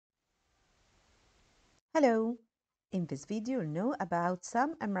Hello! In this video, you'll know about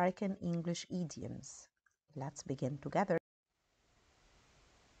some American English idioms. Let's begin together.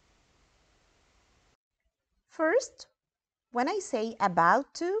 First, when I say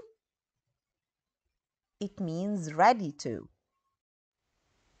about to, it means ready to.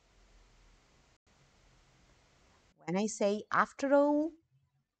 When I say after all,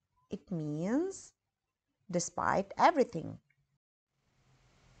 it means despite everything.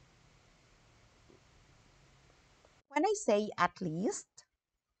 When I say at least,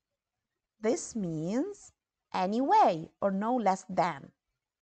 this means anyway or no less than.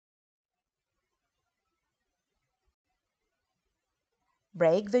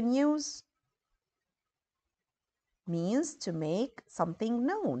 Break the news means to make something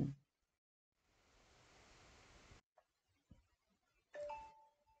known.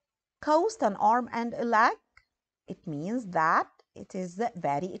 Cost an arm and a leg, it means that it is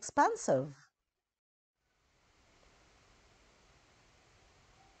very expensive.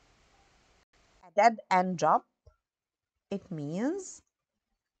 A dead-end job, it means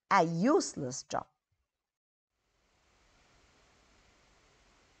a useless job.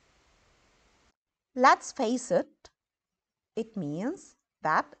 Let's face it, it means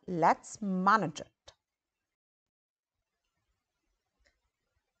that let's manage it.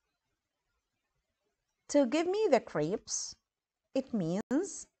 To give me the creeps, it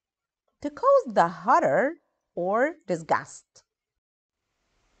means to cause the horror or disgust.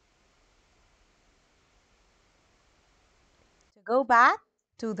 To go back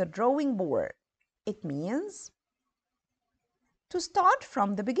to the drawing board, it means to start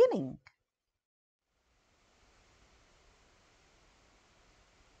from the beginning.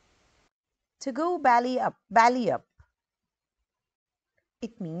 To go belly up,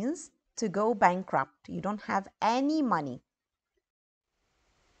 it means to go bankrupt. You don't have any money.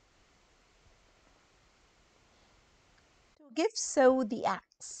 To give so the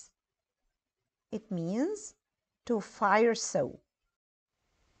axe, it means to fire so.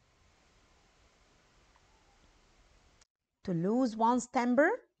 To lose one's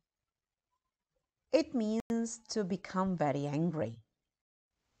temper, it means to become very angry.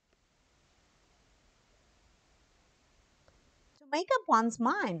 To make up one's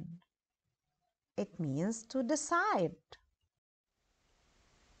mind, it means to decide.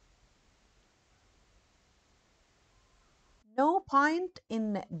 No point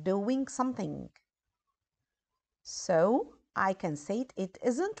in doing something, so I can say it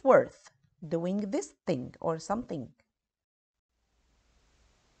isn't worth doing this thing or something.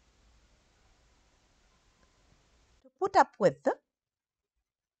 To put up with,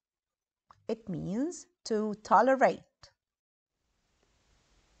 it means to tolerate.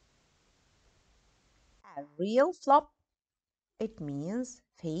 A real flop, it means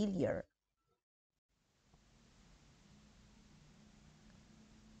failure.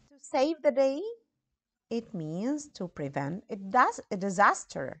 To save the day, it means to prevent a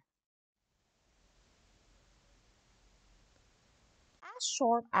disaster. As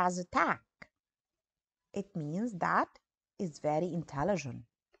sharp as a tack, it means that is very intelligent.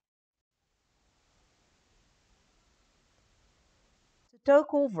 To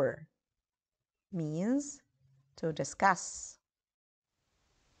talk over means to discuss.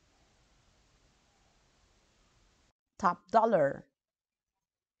 Top dollar,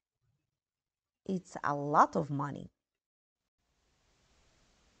 it's a lot of money.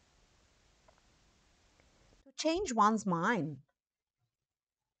 To change one's mind,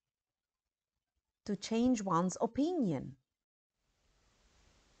 to change one's opinion.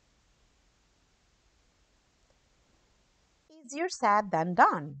 Easier said than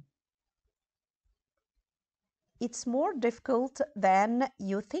done. It's more difficult than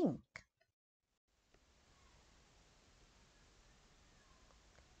you think.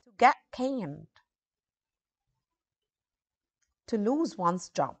 To get canned. To lose one's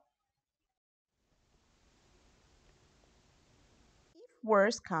job. If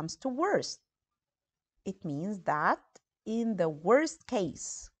worse comes to worst, it means that in the worst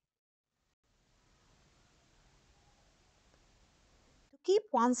case. To keep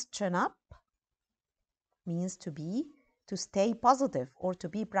one's chin up means to stay positive or to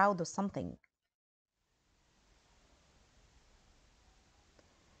be proud of something.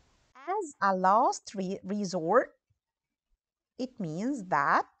 As a last resort, it means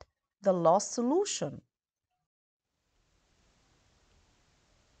that the last solution.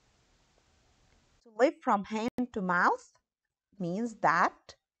 To live from hand to mouth means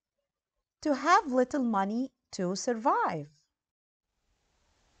that to have little money to survive.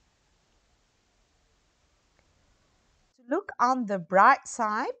 To look on the bright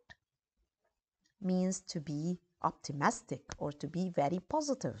side means to be optimistic or to be very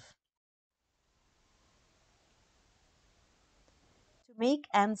positive. To make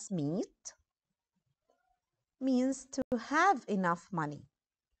ends meet means to have enough money.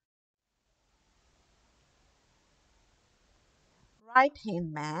 Right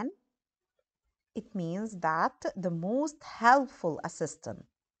hand man, it means that the most helpful assistant.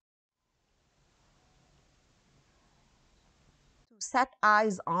 To set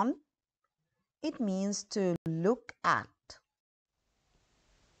eyes on, it means to look at.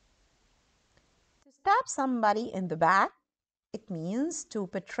 To stab somebody in the back, it means to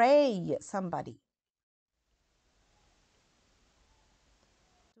betray somebody.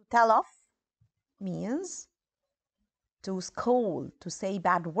 To tell off means to scold, to say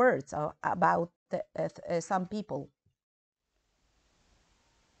bad words about some people.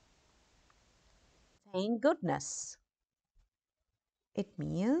 Thank goodness. It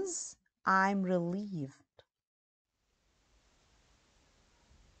means I'm relieved.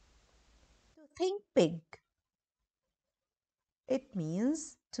 To think big. It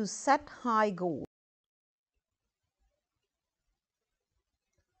means to set high goals.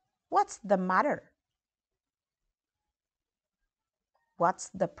 What's the matter? What's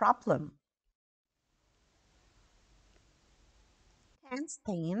the problem? Can't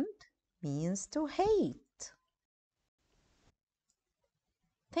stand means to hate.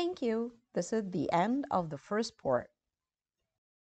 Thank you. This is the end of the first part.